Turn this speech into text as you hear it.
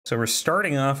So we're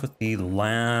starting off with the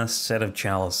last set of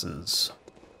chalices.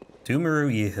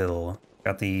 Pthumeru, Ihyll.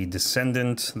 Got the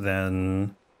Descendant,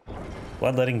 then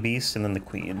Bloodletting Beast, and then the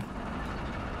Queen.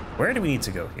 Where do we need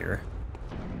to go here?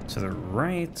 To the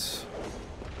right.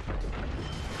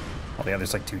 Oh yeah,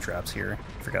 there's like 2 traps here.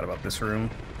 Forgot about this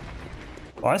room.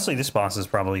 Honestly, this boss is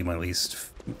probably my least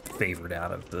favorite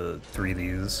out of the 3 of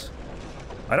these.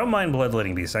 I don't mind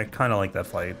Bloodletting Beast. I kind of like that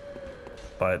fight.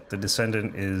 But the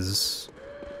Descendant is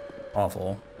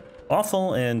awful.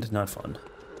 Awful and not fun.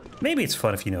 Maybe it's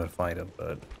fun if you know how to fight him,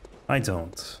 but I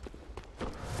don't.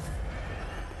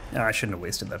 Ah, I shouldn't have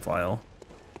wasted that vial.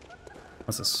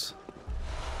 What's this?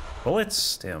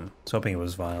 Bullets? Damn. I was hoping it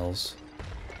was vials.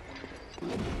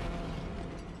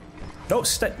 Oh,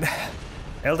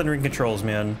 Elden Ring controls,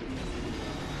 man.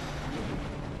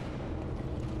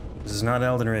 This is not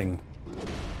Elden Ring.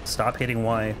 Stop hitting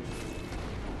Y.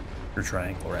 Or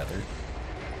triangle, rather.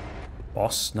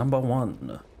 Boss number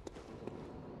 1.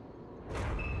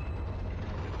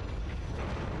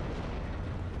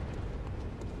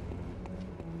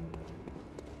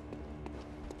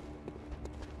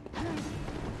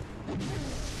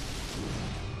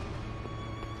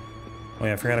 Oh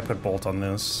yeah, I forgot to put bolt on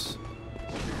this.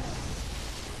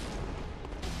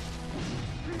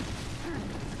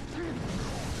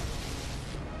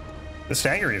 The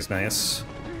stagger is nice.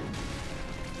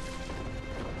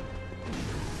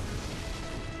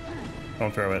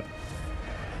 Don't throw it.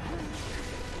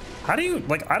 How do you,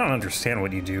 like, I don't understand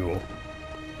what you do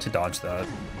to dodge that.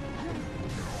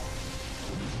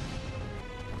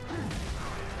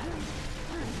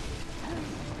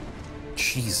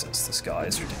 Jesus, this guy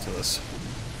is ridiculous.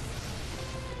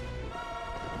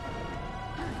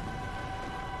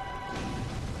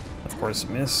 Of course,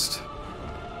 missed.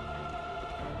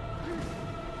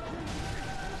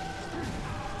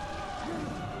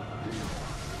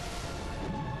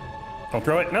 Don't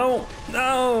throw it. No!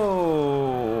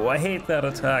 No! I hate that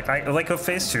attack. I like a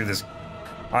phase 2 this.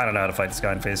 I don't know how to fight this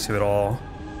guy in phase 2 at all.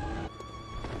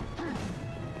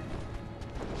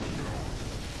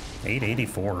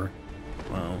 884.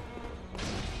 Wow.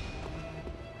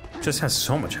 Just has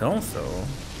so much health though.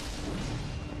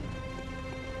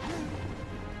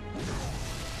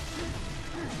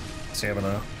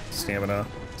 Stamina, stamina,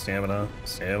 stamina,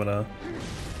 stamina.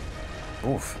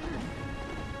 Oof.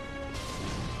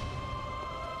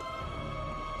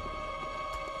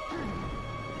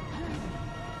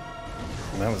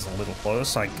 That was a little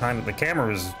close. I kind of, the camera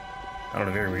was, I don't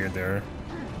know, very weird there.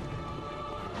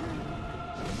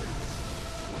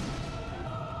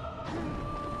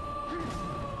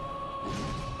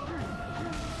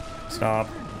 Stop.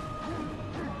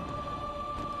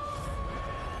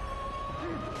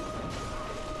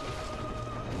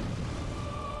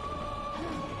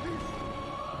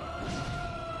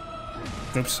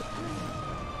 Oops.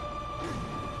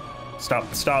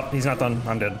 Stop, stop. He's not done.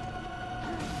 I'm dead.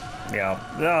 Yeah.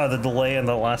 Ah, the delay in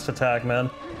the last attack, man.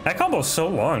 That combo's so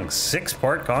long.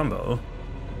 6-part combo.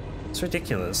 It's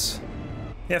ridiculous.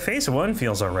 Yeah, phase 1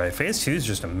 feels alright. Phase 2 is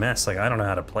just a mess. Like, I don't know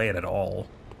how to play it at all.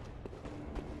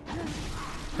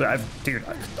 But dude,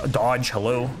 dodge,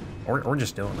 hello. Or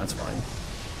just don't, that's fine.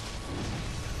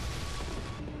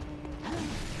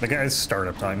 The guy's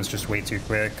startup time is just way too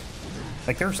quick.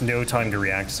 Like, there's no time to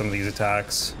react to some of these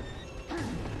attacks. You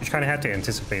just kind of have to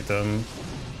anticipate them.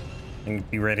 And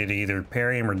be ready to either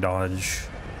parry him or dodge.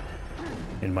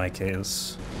 In my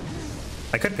case.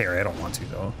 I could parry, I don't want to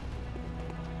though.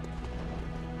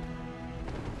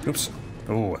 Oops.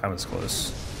 Oh, that was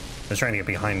close. I was trying to get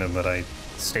behind him, but I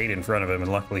stayed in front of him,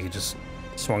 and luckily he just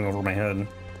swung over my head.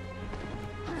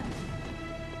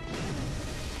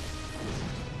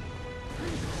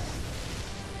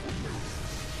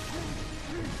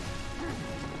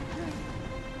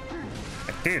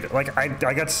 Dude, like, I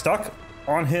got stuck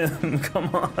on him.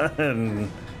 Come on.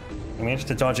 I managed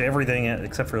to dodge everything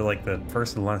except for, like, the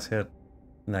first and last hit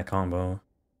in that combo.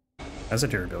 That's a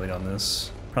durability on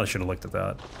this. Probably should have looked at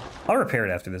that. I'll repair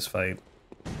it after this fight.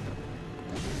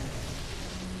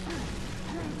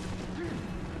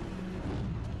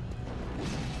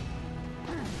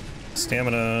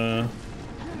 Stamina.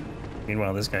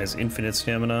 Meanwhile, this guy has infinite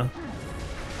stamina.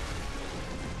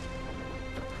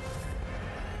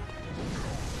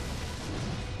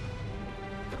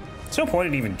 There's no point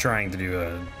in even trying to do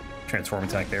a transform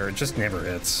attack there. It just never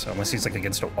hits, unless he's like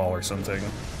against a wall or something.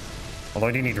 Although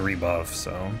I do need to rebuff,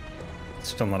 so it's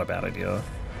still not a bad idea.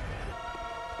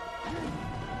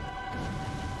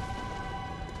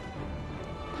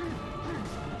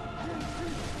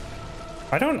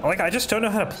 I just don't know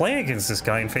how to play against this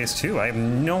guy in phase 2. I have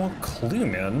no clue,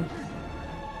 man.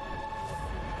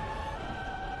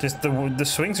 Just the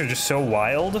swings are just so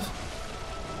wild.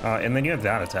 And then you have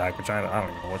that attack, which I don't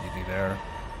know what you do there.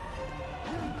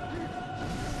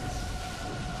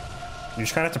 You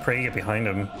just kind of have to pray to get behind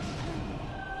him.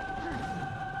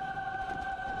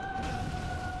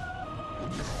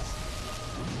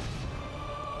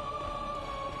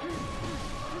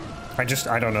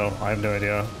 I don't know. I have no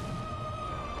idea.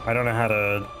 I don't know how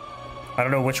to... I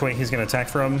don't know which way he's gonna attack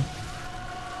from.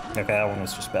 Okay, that one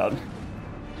was just bad.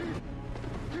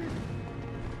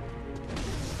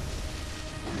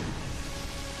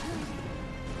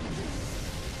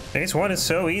 Phase 1 is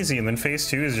so easy, and then phase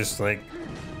 2 is just like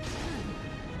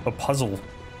a puzzle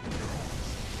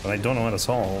that I don't know how to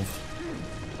solve.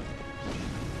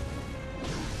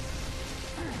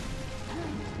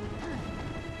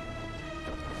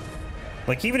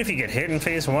 Like, even if you get hit in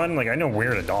phase 1, like, I know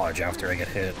where to dodge after I get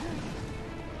hit.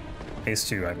 Phase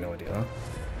 2, I have no idea.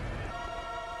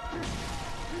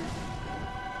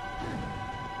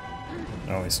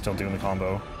 Oh, he's still doing the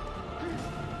combo.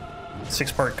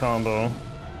 6-part combo.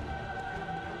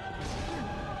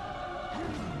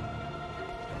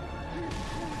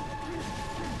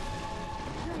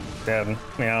 Dead.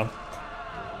 Yeah.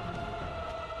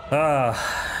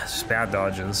 Just bad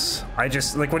dodges. I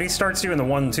just, like, when he starts doing the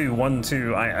 1-2,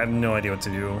 1-2, I have no idea what to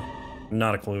do.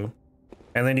 Not a clue.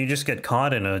 And then you just get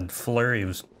caught in a flurry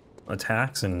of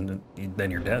attacks, and then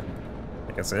you're dead.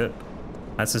 Like, that's it.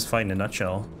 That's his fight in a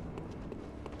nutshell.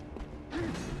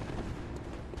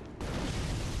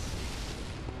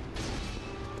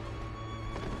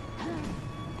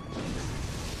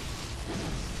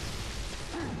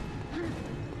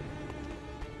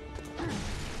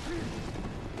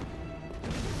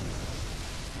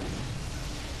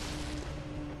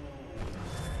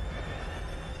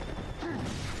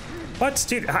 But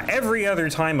dude, every other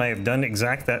time I have done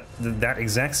that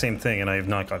exact same thing and I have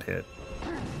not got hit.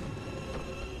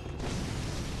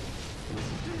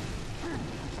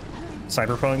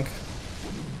 Cyberpunk.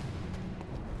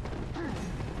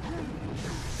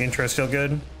 Intro still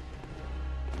good?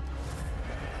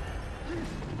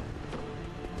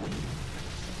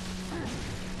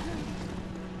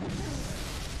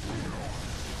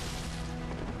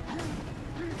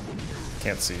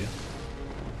 Can't see.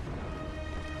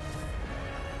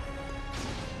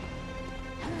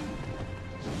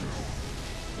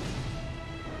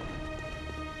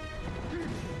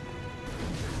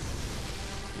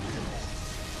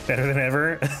 Better than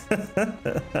ever.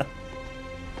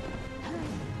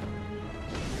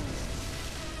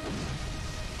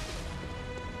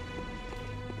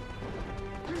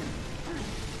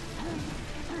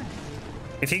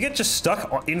 If you get just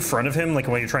stuck in front of him, like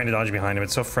when you're trying to dodge behind him,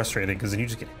 it's so frustrating because then you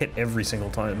just get hit every single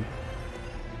time.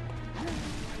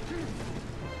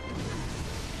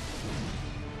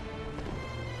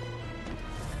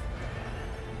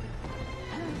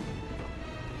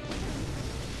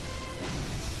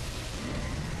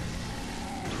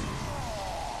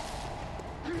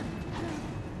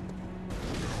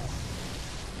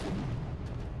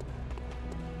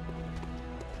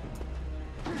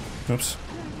 Oops.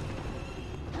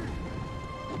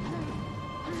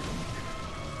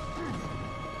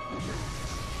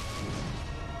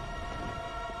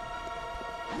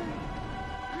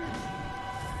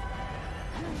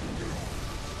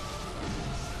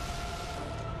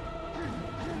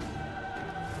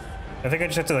 I think I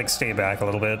just have to like stay back a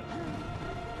little bit.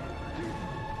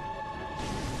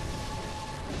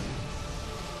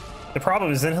 The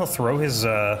problem is then he'll throw his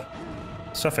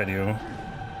stuff at you.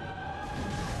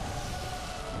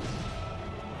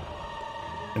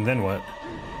 And then what?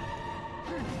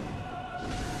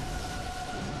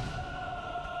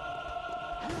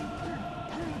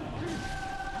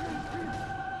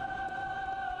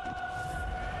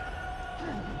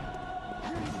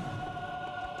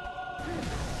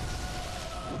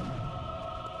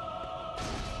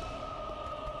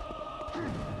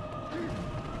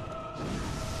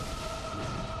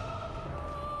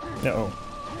 Uh-oh.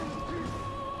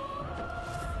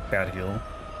 Bad heal.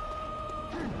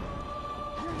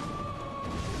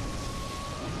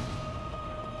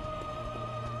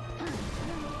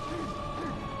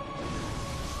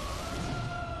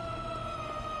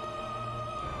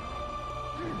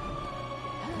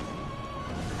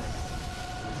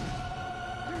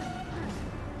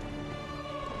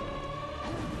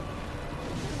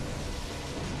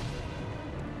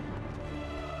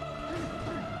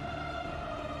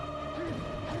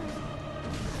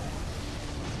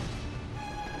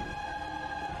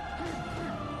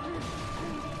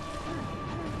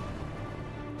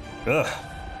 Ugh.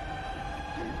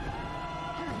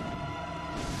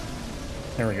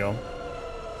 There we go.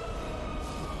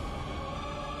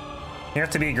 You have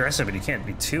to be aggressive, but you can't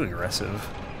be too aggressive.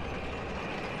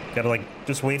 Gotta, like,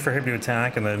 just wait for him to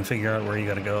attack and then figure out where you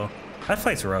gotta go. That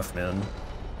fight's rough, man.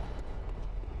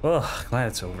 Ugh, glad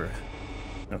it's over.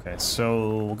 Okay,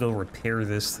 so we'll go repair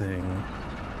this thing.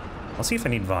 I'll see if I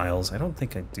need vials. I don't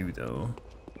think I do, though.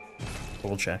 But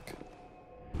we'll check.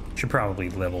 Should probably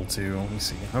level 2. Let me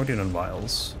see. How are we doing on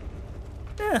vials?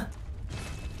 Yeah.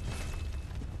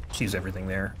 Just use everything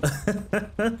there.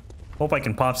 Hope I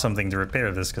can pop something to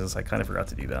repair this, because I kind of forgot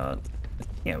to do that.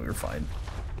 Yeah, we were fine.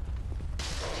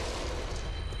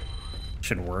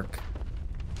 Should work.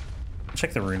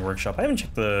 Check the rune workshop. I haven't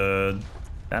checked that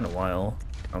in a while.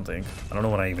 I don't think. I don't know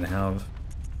what I even have.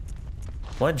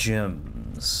 Blood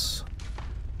gems.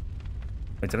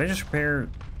 Wait, did I just repair?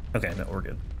 Okay, no, we're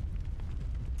good.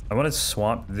 I want to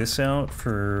swap this out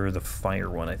for the fire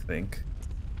one, I think.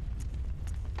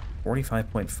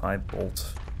 45.5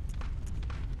 bolt.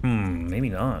 Maybe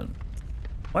not.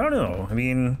 I don't know. I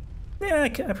mean, yeah,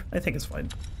 I think it's fine.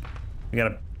 We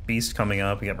got a beast coming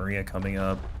up. We got Maria coming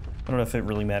up. I don't know if it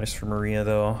really matters for Maria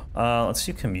though. Let's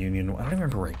do communion. I don't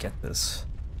remember where I get this.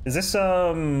 Is this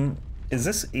in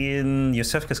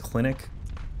Yosefka's clinic?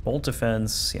 Bolt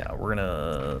defense. Yeah, we're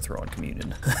gonna throw on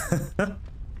communion.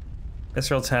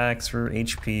 Astral attacks for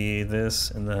HP. This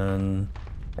and then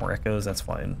more echoes. That's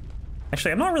fine.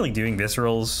 Actually, I'm not really doing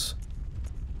viscerals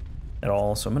at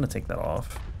all, so I'm gonna take that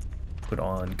off. Put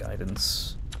on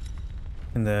guidance.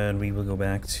 And then we will go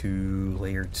back to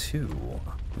layer 2,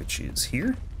 which is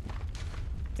here.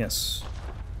 Yes.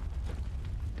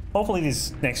 Hopefully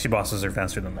these next 2 bosses are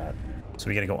faster than that. So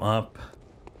we gotta go up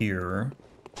here.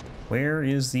 Where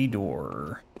is the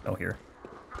door? Oh, here.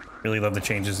 Really love the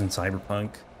changes in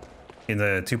Cyberpunk. In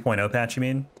the 2.0 patch, you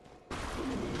mean?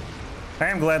 I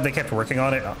am glad they kept working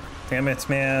on it. Oh, damn it,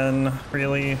 man.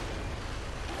 Really?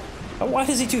 Oh, why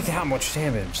does he do that much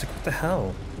damage? Like, what the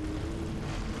hell?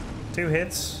 2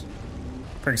 hits.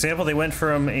 For example, they went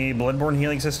from a Bloodborne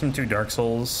healing system to Dark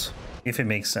Souls, if it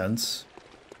makes sense.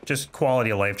 Just quality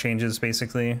of life changes,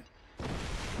 basically.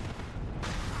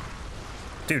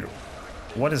 Dude,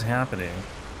 what is happening?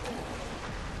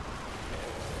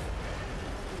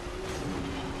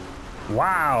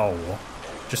 Wow!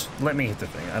 Just let me hit the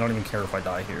thing. I don't even care if I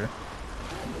die here.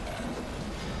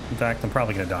 In fact, I'm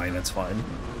probably gonna die and that's fine.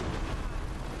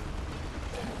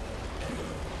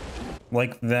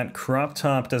 Like, that crop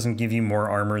top doesn't give you more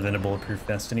armor than a bulletproof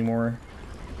vest anymore.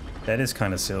 That is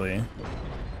kind of silly.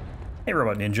 Hey,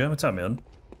 Robot Ninja, what's up, man?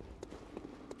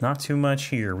 Not too much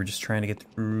here. We're just trying to get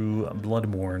through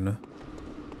Bloodborne.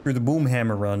 Through the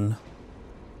Boomhammer run.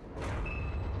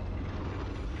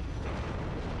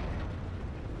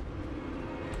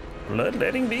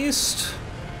 Bloodletting beast.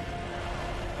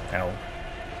 Ow.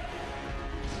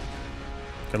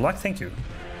 Good luck, thank you.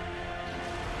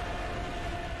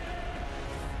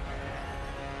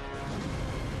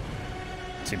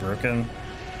 Is he broken?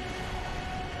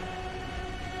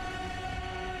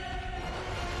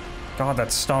 God,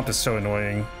 that stomp is so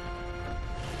annoying.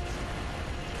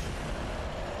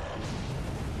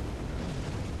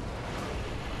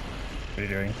 What are you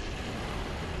doing?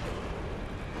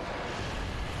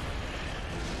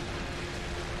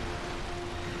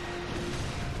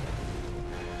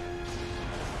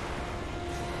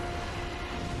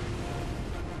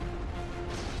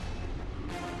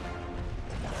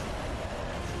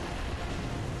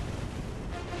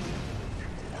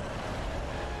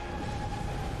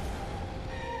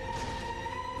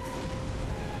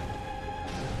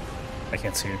 I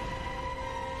can't see you.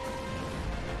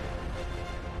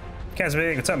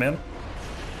 Kazbig, what's up, man?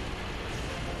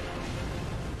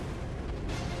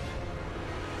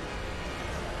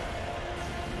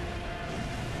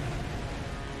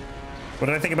 What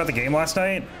did I think about the game last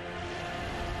night?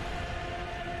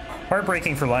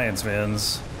 Heartbreaking for Lions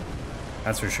fans.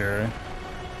 That's for sure.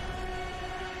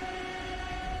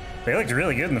 They looked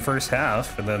really good in the first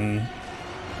half, and then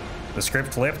the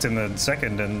script flipped in the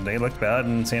second, and they looked bad,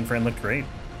 and San Fran looked great.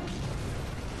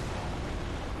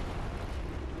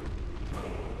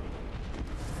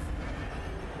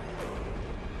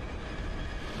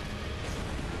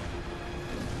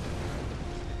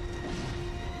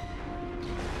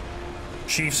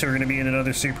 Chiefs are going to be in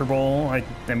another Super Bowl.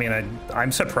 I mean,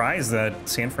 I'm surprised that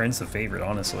San Fran's the favorite,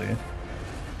 honestly.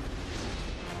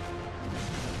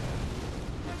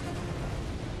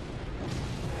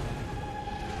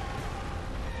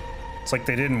 It's like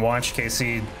they didn't watch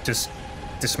KC just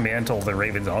dismantle the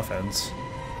Ravens offense.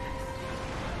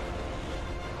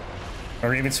 A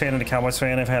Ravens fan and a Cowboys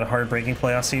fan have had a heartbreaking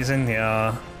playoff season.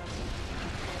 Yeah.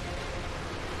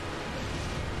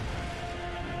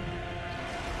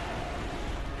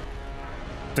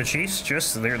 The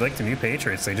Chiefs they're like the new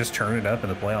Patriots. They just turn it up in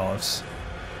the playoffs.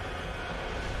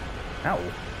 Ow.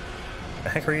 The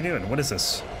heck are you doing? What is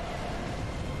this?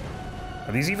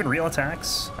 Are these even real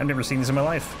attacks? I've never seen these in my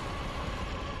life.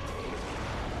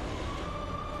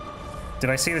 Did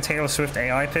I see the Taylor Swift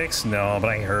AI pics? No, but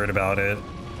I heard about it.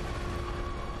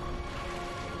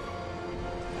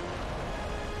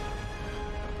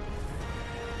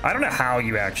 I don't know how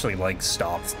you actually, like,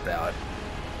 stopped that.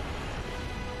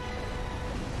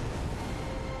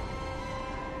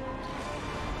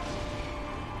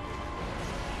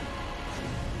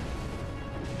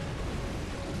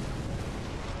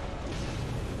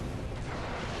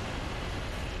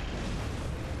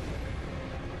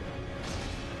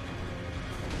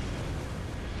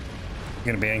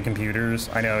 You're gonna ban computers?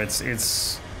 I know,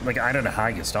 it's like, I don't know how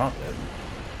you stop it.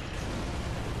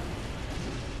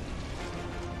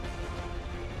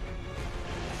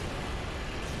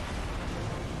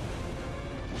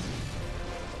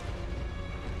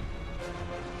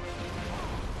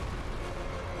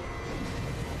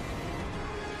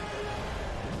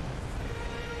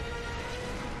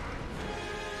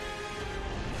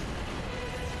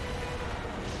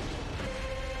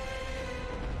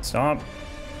 Stop.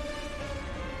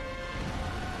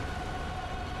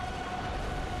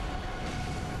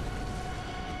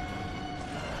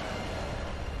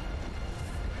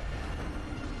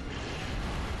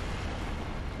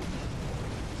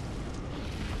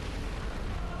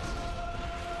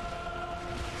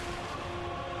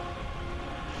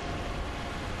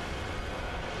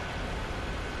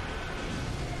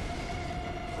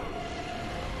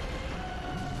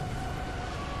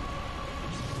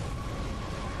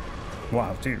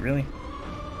 Wow, dude, really?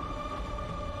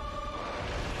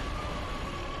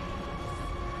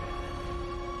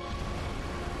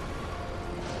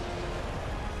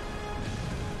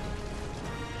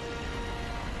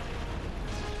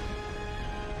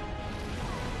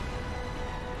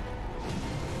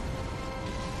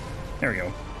 There we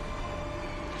go.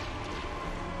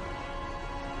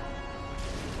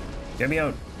 Get me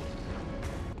out.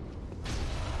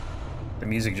 The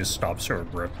music just stops so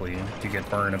abruptly to get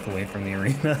far enough away from the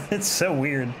arena. It's so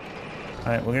weird. All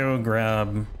right, we'll go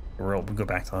grab, we'll go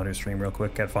back to auto stream real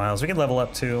quick, get files. We can level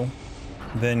up too,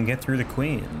 then get through the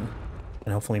Queen,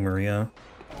 and hopefully Maria,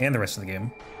 and the rest of the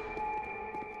game.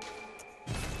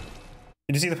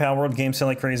 Did you see the Power World game sell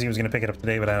like crazy? I was gonna pick it up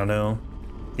today, but I don't know.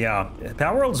 Yeah,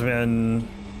 Power World's been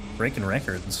breaking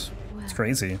records. It's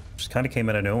crazy. Just kind of came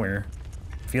out of nowhere.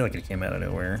 I feel like it came out of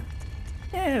nowhere.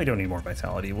 Yeah, we don't need more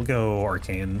vitality. We'll go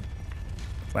arcane.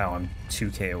 Wow, I'm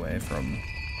 2k away from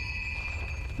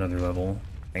another level.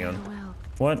 Hang on.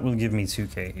 What will give me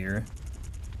 2k here?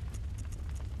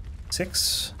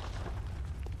 6?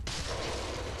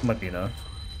 Might be enough.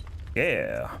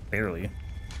 Yeah, barely.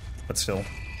 But still.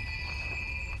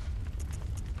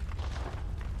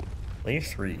 Wave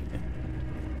 3.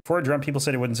 Before it dropped, people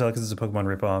said it wouldn't sell because it's a Pokemon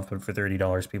ripoff, but for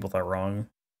 $30, people thought wrong.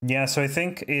 Yeah, so I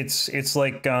think it's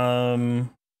like what are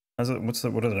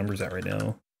the numbers at right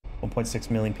now? 1.6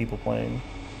 million people playing.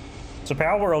 So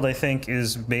Power World, I think,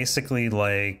 is basically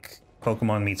like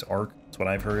Pokemon meets Ark. That's what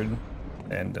I've heard,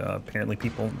 and apparently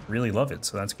people really love it.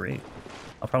 So that's great.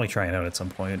 I'll probably try it out at some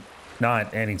point.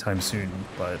 Not anytime soon,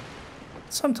 but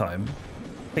sometime.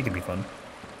 I think it'd be fun.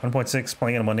 1.6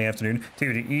 playing on a Monday afternoon,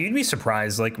 dude. You'd be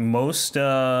surprised. Like most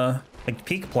like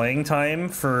peak playing time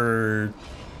for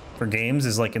games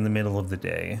is like in the middle of the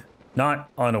day, not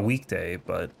on a weekday,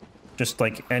 but just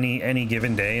like any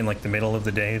given day in like the middle of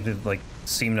the day, the like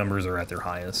Steam numbers are at their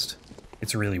highest.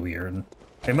 It's really weird.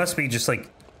 It must be just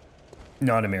like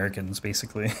non-Americans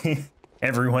basically.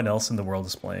 Everyone else in the world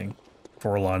is playing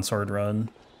for a Lawn Sword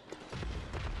run.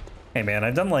 Hey man,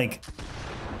 I've done like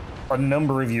a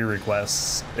number of your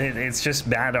requests. It's just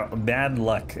bad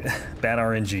luck, bad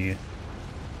RNG.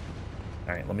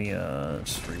 All right, let me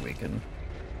just reawaken.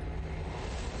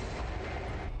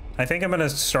 I think I'm gonna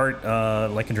start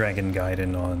Like a Dragon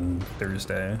Gaiden on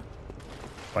Thursday,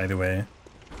 by the way.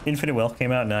 Infinite Wealth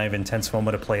came out and I have Intense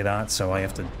FOMO to play that, so I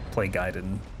have to play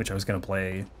Gaiden, which I was gonna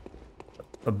play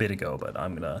a bit ago, but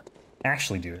I'm gonna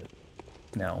actually do it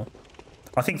now.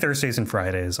 I think Thursdays and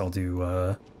Fridays I'll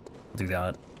do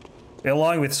that.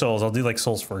 Along with Souls, I'll do like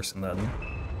Souls first and then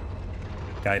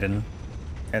Gaiden,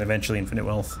 and eventually Infinite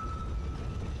Wealth,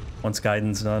 once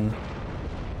Gaiden's done.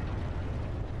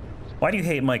 Why do you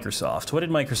hate Microsoft? What did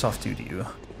Microsoft do to you?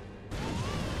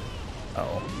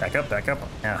 Oh, back up, back up.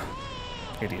 Yeah,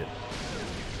 idiot.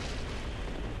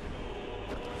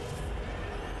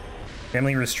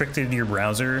 Family restricted your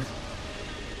browser.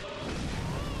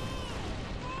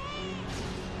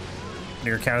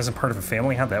 Your account isn't part of a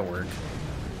family? How'd that work?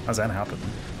 How's that happen?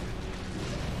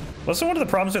 Wasn't one of the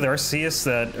problems with Arceus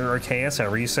that, or Arceus,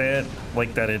 however you say it,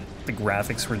 like that the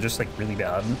graphics were just like really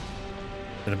bad?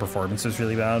 The performance was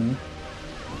really bad?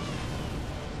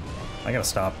 I gotta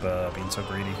stop being so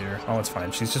greedy here. Oh, it's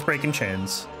fine. She's just breaking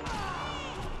chains.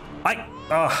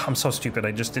 I'm so stupid.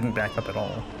 I just didn't back up at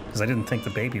all. Because I didn't think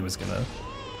the baby was gonna...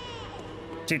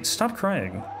 Dude, stop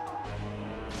crying.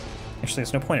 Actually,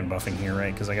 there's no point in buffing here,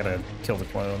 right? Because I gotta kill the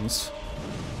clones.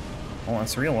 Oh,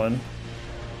 that's the real one.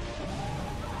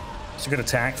 It's a good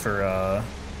attack for,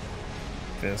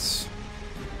 this.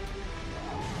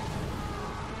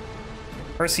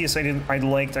 Arceus,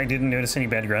 I didn't notice any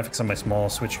bad graphics on my small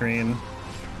switch screen.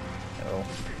 Oh.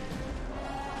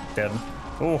 Dead.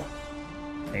 Oh.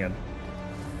 Hang on.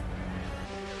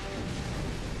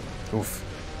 Oof.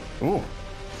 Ooh.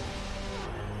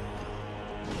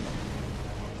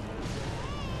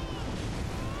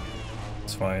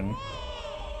 It's fine.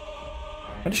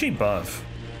 When did she buff?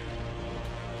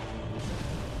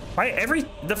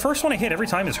 The first one I hit every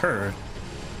time is her.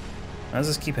 How does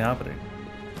this keep happening?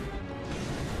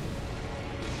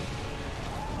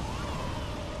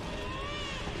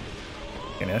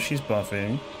 Okay, now she's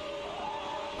buffing.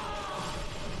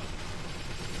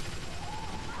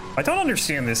 I don't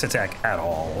understand this attack at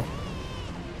all.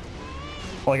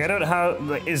 Like, I don't know how...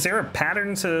 Like, is there a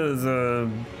pattern to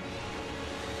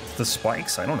the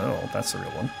spikes? I don't know. That's the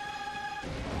real one.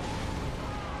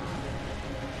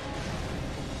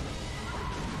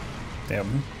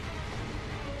 Damn.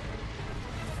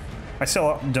 I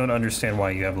still don't understand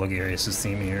why you have Logarius'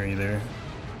 theme here either.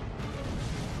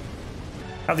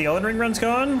 Have the Elden Ring runs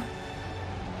gone?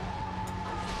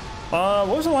 What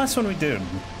was the last one we did?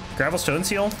 Gravel Stone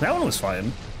Seal? That one was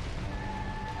fine.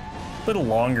 A little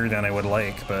longer than I would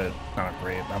like, but not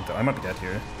great. I might be dead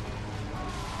here.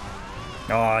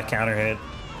 Oh, I counter hit.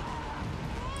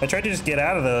 I tried to just get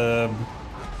out of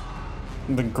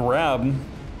the grab.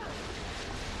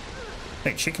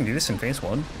 Wait, she can do this in phase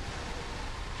 1?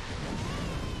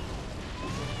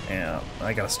 Yeah,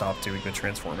 I gotta stop doing the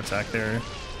transform attack there.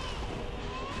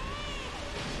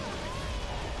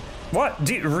 What?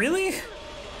 Dude, really?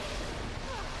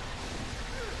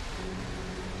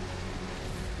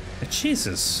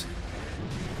 Jesus.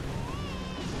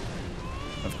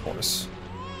 Of course.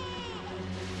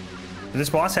 Did this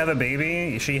boss have a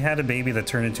baby? She had a baby that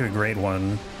turned into a great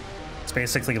one. It's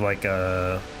basically like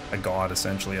a god,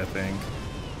 essentially, I think.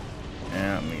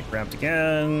 And we wrapped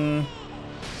again.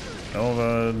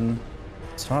 Nova.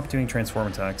 Stop doing transform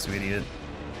attacks, you idiot.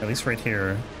 At least right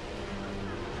here.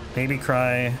 Baby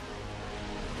cry.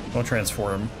 Don't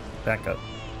transform. Back up.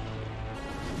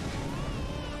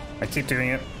 I keep doing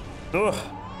it. Ugh.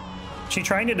 She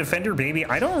trying to defend her baby?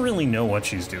 I don't really know what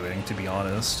she's doing, to be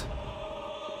honest.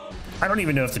 I don't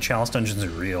even know if the Chalice Dungeons are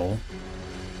real.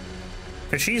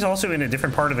 Because she's also in a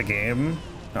different part of the game.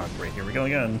 Oh, great. Here we go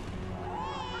again.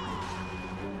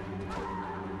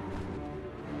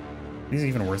 Is these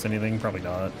even worth anything? Probably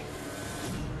not.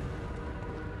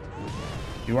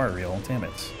 You are real. Damn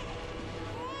it.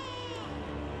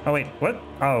 Oh, wait. What?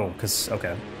 Oh, because...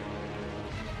 Okay.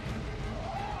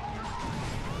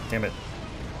 Damn it.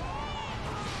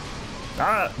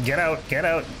 Ah! Get out! Get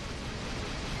out!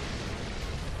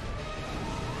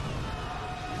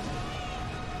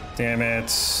 Damn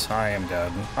it. I am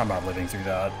dead. I'm not living through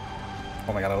that.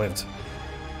 Oh my god, I lived.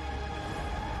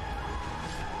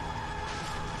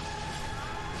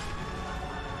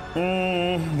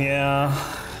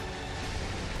 Yeah.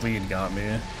 Bleed got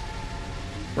me.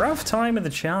 Rough time of the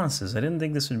chalices. I didn't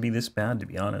think this would be this bad, to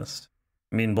be honest.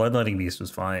 I mean, Bloodletting Beast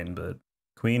was fine, but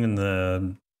Queen and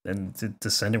the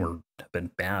Descendant have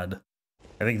been bad.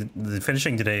 I think the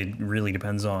finishing today really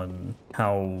depends on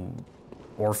how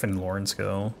Orphan and Lawrence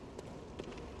go.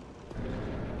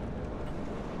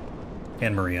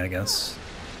 And Maria, I guess.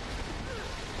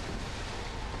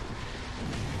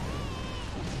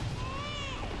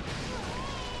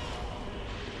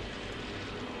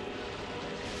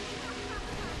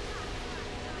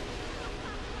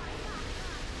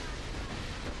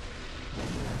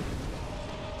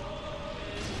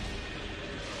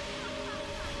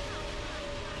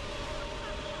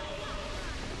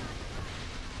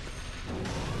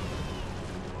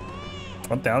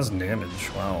 $1,000 damage,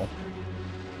 wow.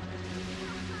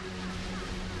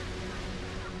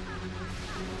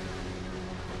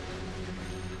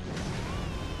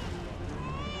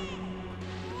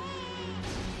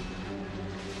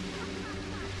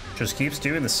 Just keeps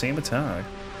doing the same attack.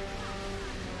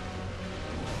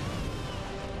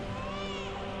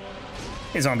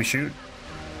 Hey, zombie shoot.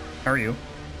 How are you?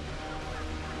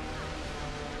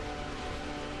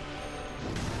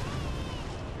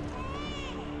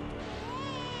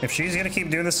 If she's gonna keep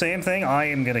doing the same thing, I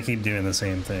am gonna keep doing the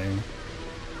same thing.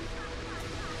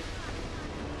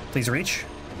 Please reach.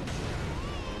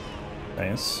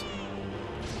 Nice.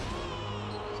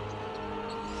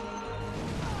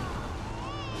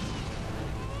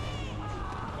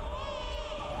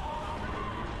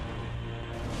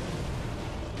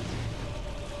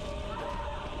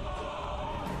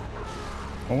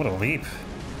 Oh, what a leap.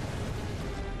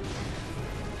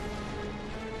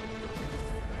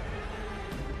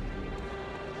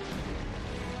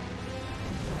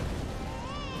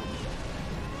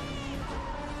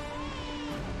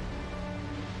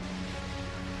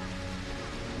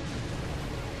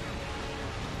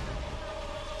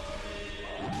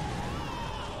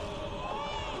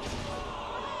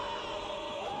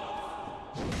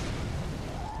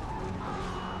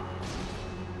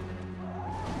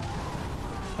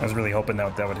 I was really hoping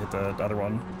that would hit the other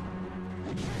one.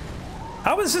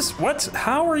 How is this? What?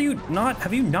 How are you not?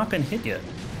 Have you not been hit yet?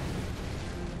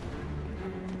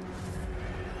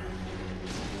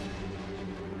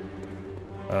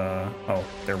 Oh,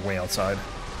 they're way outside.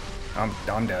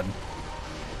 I'm dead.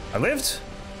 I lived?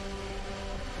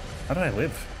 How did I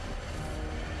live?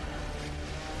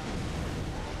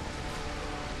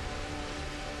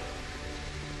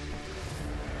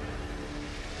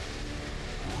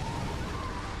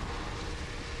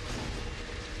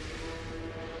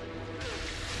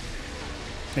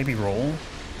 Maybe roll.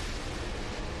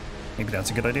 Maybe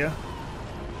that's a good idea.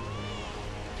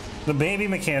 The baby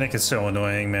mechanic is so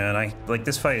annoying, man. I like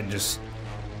this fight just...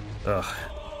 Ugh.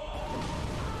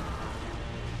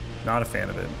 Not a fan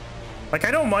of it. Like, I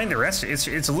don't mind the rest.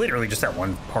 It's literally just that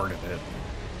one part of it.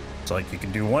 It's like you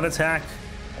can do one attack,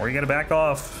 or you gotta back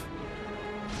off.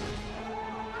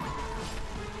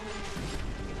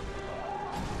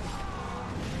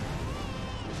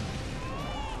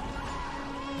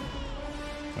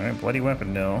 Alright, bloody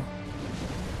weapon, no.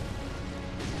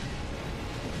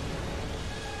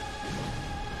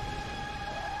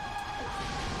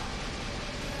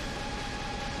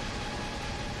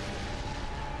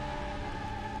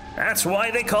 That's why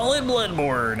they call it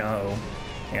Bloodborne! Oh.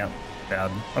 Yeah,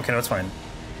 bad. Okay, no, it's fine.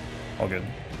 All good.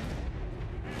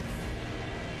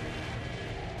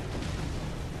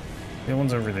 The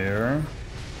one's over there.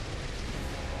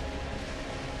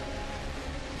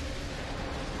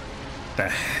 The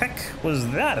heck was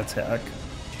that attack?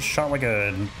 Just shot like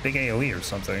a big AoE or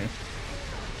something.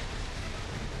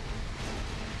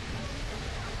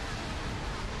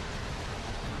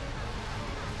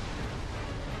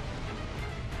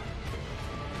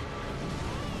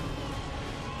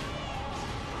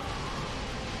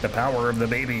 The power of the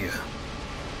baby.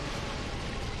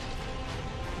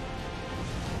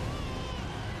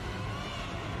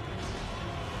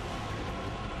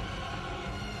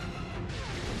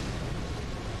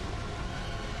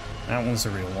 That one's the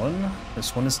real one.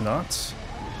 This one is not.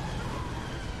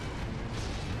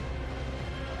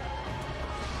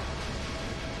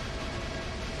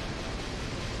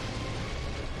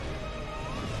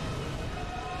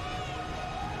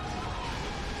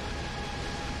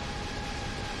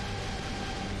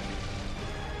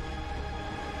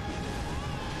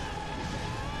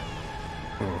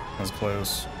 Ooh, that was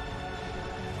close.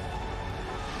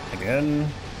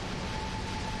 Again.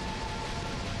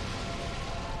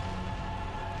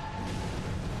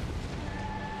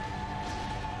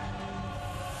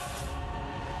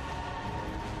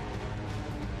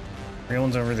 Real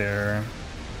one's over there.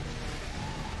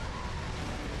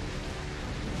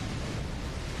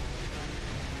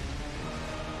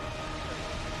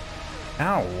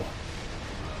 Ow.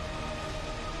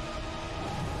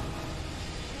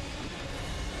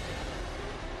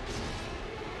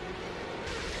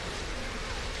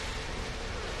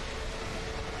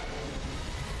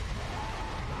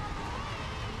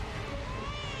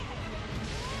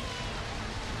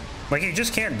 Like, you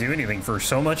just can't do anything for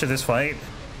so much of this fight.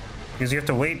 Because you have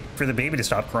to wait for the baby to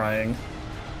stop crying.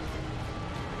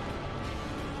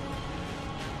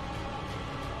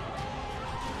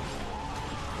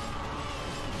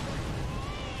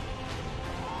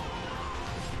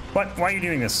 What? Why are you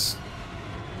doing this?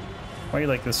 Why are you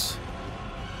like this?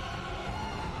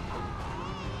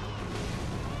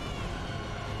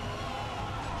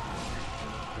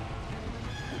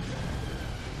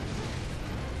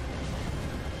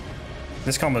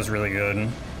 This combo is really good.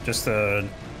 Just the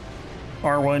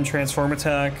R1 transform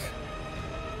attack.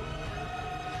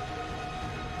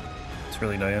 It's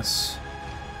really nice.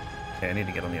 Okay, I need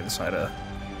to get on the other side of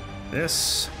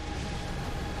this.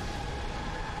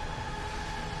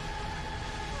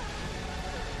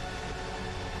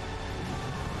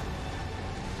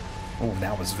 Oh,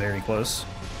 that was very close.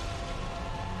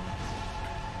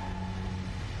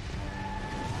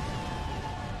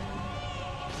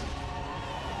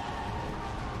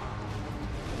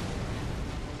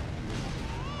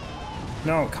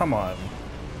 No, come on.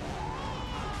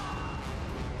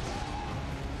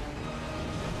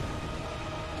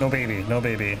 No baby, no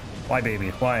baby. Why baby?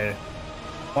 Why?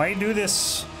 Why do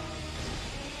this?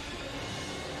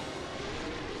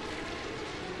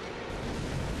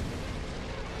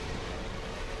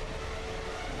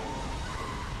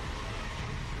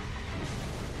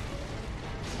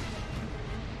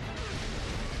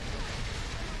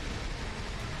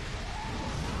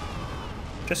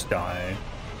 Just die.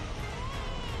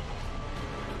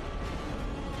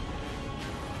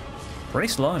 Pretty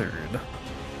slaughtered.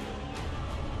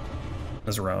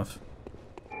 That's rough.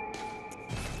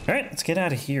 Alright, let's get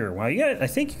out of here. Wow, I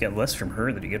think you get less from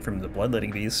her than you get from the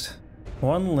Bloodletting Beast.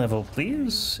 One level,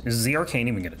 please. Is the Arcane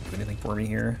even gonna do anything for me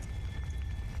here?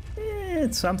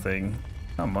 It's something.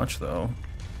 Not much, though.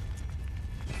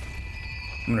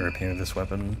 I'm gonna repair this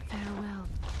weapon. Farewell.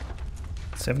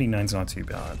 79's not too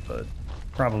bad, but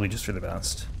probably just for the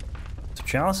best. So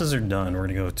chalices are done. We're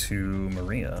gonna go to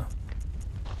Maria.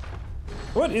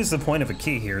 What is the point of a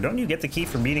key here? Don't you get the key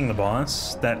for meeting the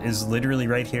boss that is literally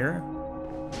right here?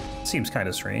 Seems kind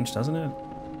of strange, doesn't it?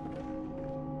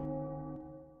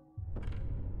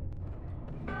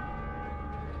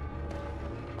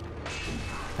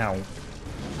 Ow.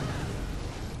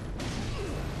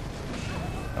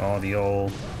 Oh, the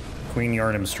old Queen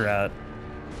Yharnam strat.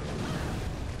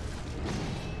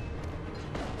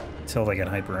 Until they get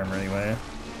hyper armor anyway.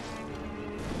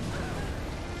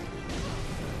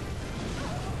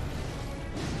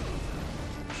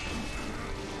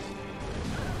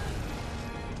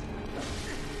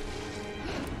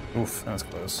 Oof, that was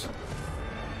close.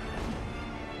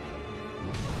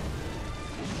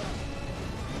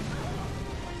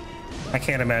 I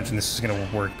can't imagine this is gonna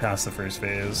work past the first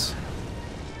phase.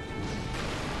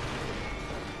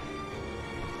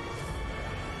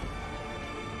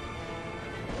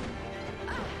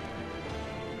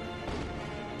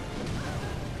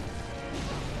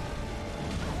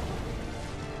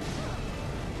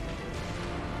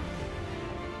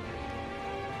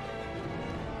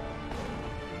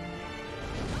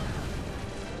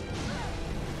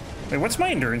 Wait, what's my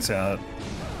endurance at?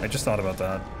 I just thought about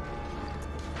that.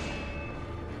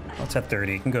 Oh, it's at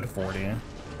 30. It can go to 40.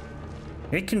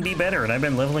 It can be better, and I've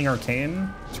been leveling Arcane.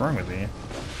 What's wrong with me?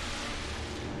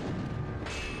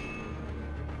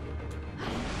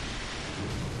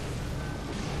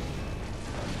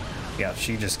 Yeah,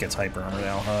 she just gets hyper armor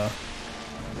now, huh?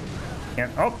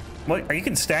 And, oh, well, you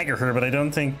can stagger her, but I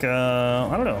don't think, I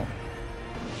don't know.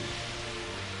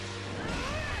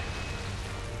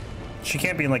 She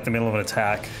can't be in like the middle of an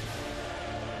attack.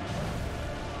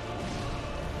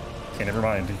 Okay, never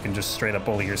mind. You can just straight up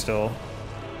bully her still.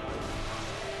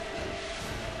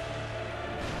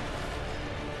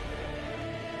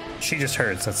 She just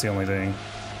hurts, that's the only thing.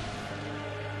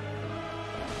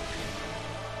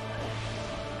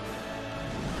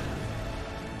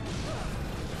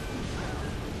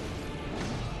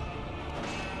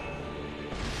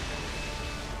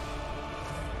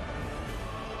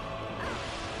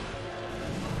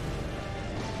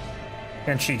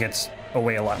 And she gets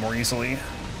away a lot more easily.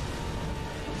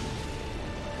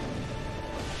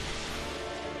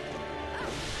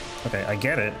 Okay, I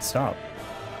get it. Stop.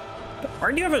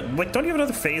 Aren't you have a like? Don't you have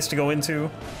another phase to go into?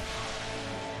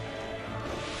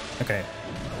 Okay,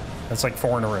 that's like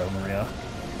 4 in a row, Maria.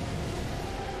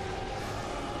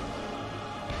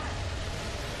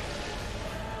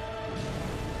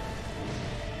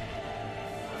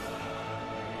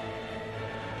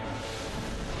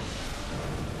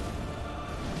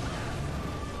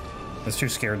 I was too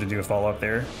scared to do a follow-up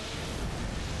there.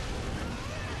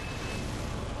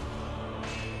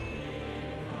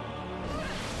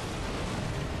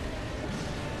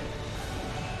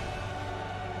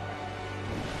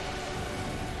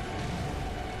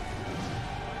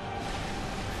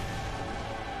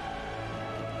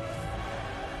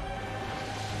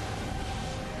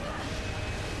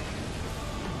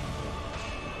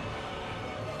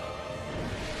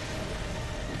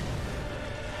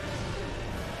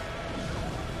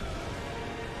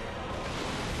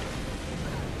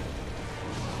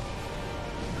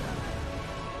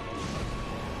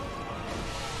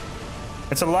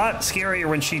 It's a lot scarier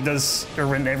when she does, or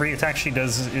when every attack she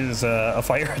does is a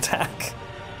fire attack.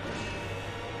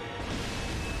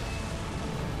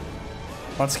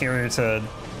 A lot scarier to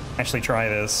actually try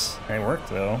this. It worked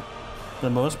though, for the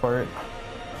most part.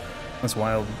 That's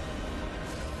wild.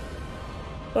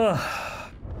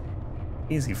 Ugh.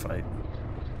 Easy fight.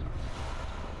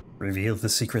 Reveal the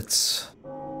secrets.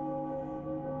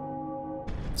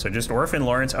 So just Orphan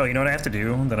Lawrence. Oh, you know what I have to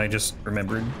do that I just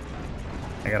remembered?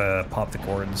 I gotta pop the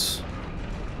cords.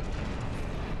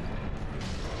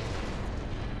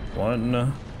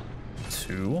 1,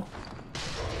 2.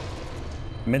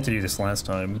 I meant to do this last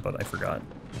time, but I forgot.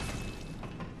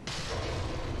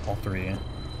 All 3.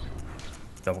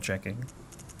 Double checking.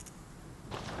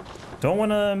 Don't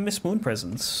want to miss moon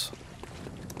presence.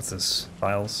 What's this?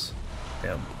 Files?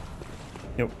 Damn.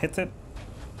 Yo, hit that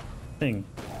thing.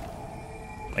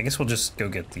 I guess we'll just go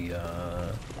get the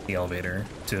elevator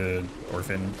to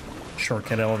Orphan.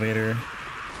 Shortcut elevator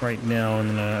right now, and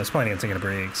then I was planning on taking a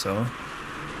break, so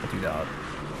I'll do that.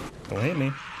 Don't hit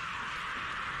me.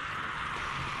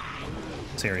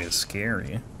 This area is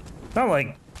scary. Not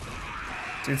like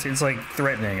it's like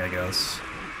threatening, I guess.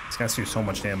 These guys do so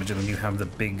much damage, and then you have the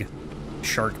big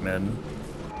shark men.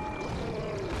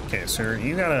 Okay, sir,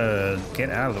 you gotta get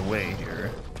out of the way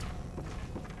here.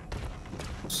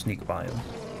 Sneak by him.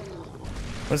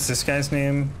 What's this guy's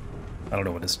name? I don't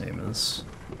know what his name is,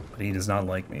 but he does not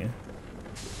like me.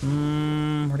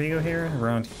 Where do you go here?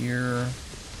 Around here.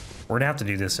 We're gonna have to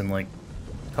do this in like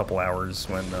a couple hours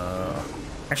when,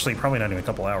 actually probably not even a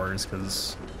couple hours,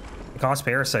 because the Cost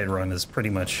Parasite run is pretty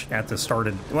much at the start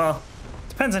of, well,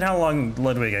 depends on how long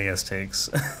Ludwig, I guess, takes.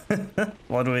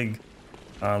 Ludwig,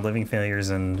 Living Failures,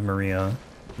 and Maria,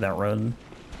 that run.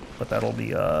 But that'll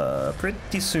be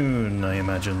pretty soon, I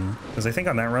imagine. Because I think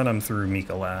on that run I'm through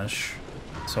Mika Lash.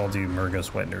 So I'll do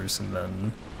Murgos Wet Nurse and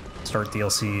then start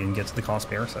DLC and get to the Cost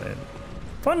Parasite.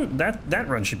 Fun, that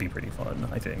run should be pretty fun,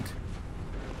 I think.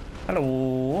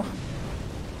 Hello.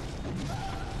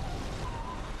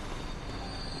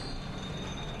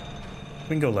 We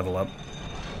can go level up.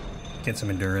 Get some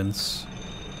endurance.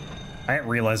 I didn't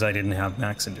realize I didn't have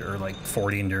max endure, like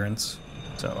 40 endurance.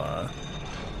 So I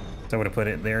would have put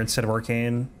it there instead of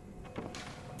arcane.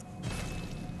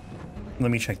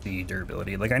 Let me check the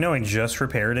durability. Like, I know I just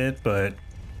repaired it, but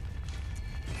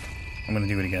I'm gonna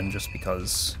do it again just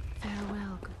because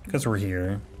we're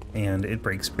here, and it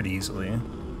breaks pretty easily. All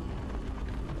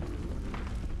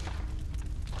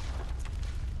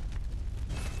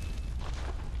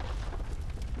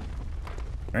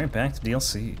right, back to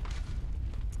DLC.